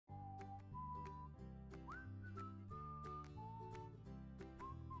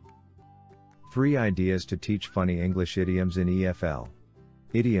3 ideas to teach funny English idioms in EFL.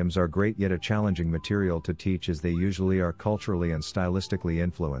 Idioms are great yet a challenging material to teach as they usually are culturally and stylistically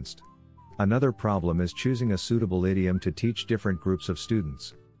influenced. Another problem is choosing a suitable idiom to teach different groups of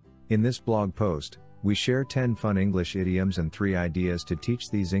students. In this blog post, we share 10 fun English idioms and 3 ideas to teach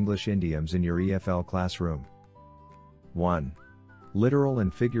these English idioms in your EFL classroom. 1. Literal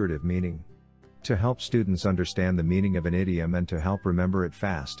and figurative meaning. To help students understand the meaning of an idiom and to help remember it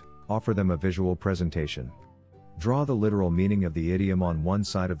fast, offer them a visual presentation. Draw the literal meaning of the idiom on one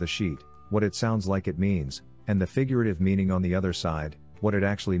side of the sheet, what it sounds like it means, and the figurative meaning on the other side, what it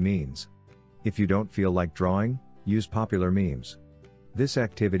actually means. If you don't feel like drawing, use popular memes. This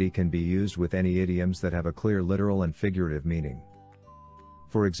activity can be used with any idioms that have a clear literal and figurative meaning.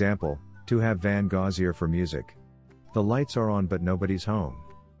 For example, to have Van Gogh's ear for music. The lights are on but nobody's home.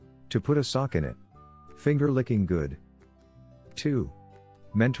 To put a sock in it. Finger licking good. 2.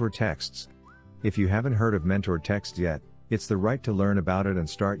 Mentor texts. If you haven't heard of mentor texts yet, it's the right to learn about it and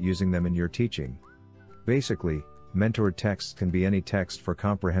start using them in your teaching. Basically, mentored texts can be any text for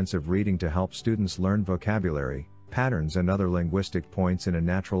comprehensive reading to help students learn vocabulary, patterns and other linguistic points in a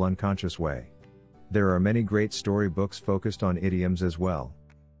natural unconscious way. There are many great storybooks focused on idioms as well.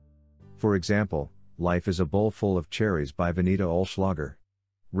 For example, Life is a Bowl Full of Cherries by Vanita Olschlager.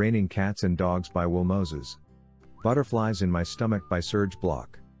 Raining Cats and Dogs by Will Moses. Butterflies in My Stomach by Serge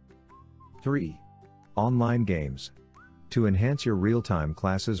Bloch. 3. Online games. To enhance your real-time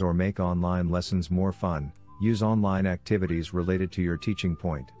classes or make online lessons more fun, use online activities related to your teaching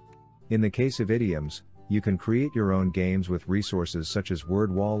point. In the case of idioms, you can create your own games with resources such as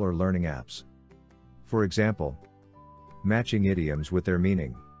WordWall or learning apps. For example, matching idioms with their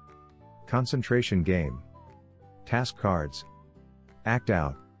meaning. Concentration game. Task cards. Act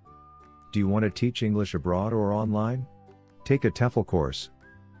out. Do you want to teach English abroad or online? Take a TEFL course.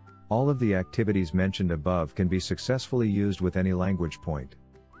 All of the activities mentioned above can be successfully used with any language point.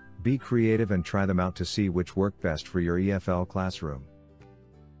 Be creative and try them out to see which work best for your EFL classroom.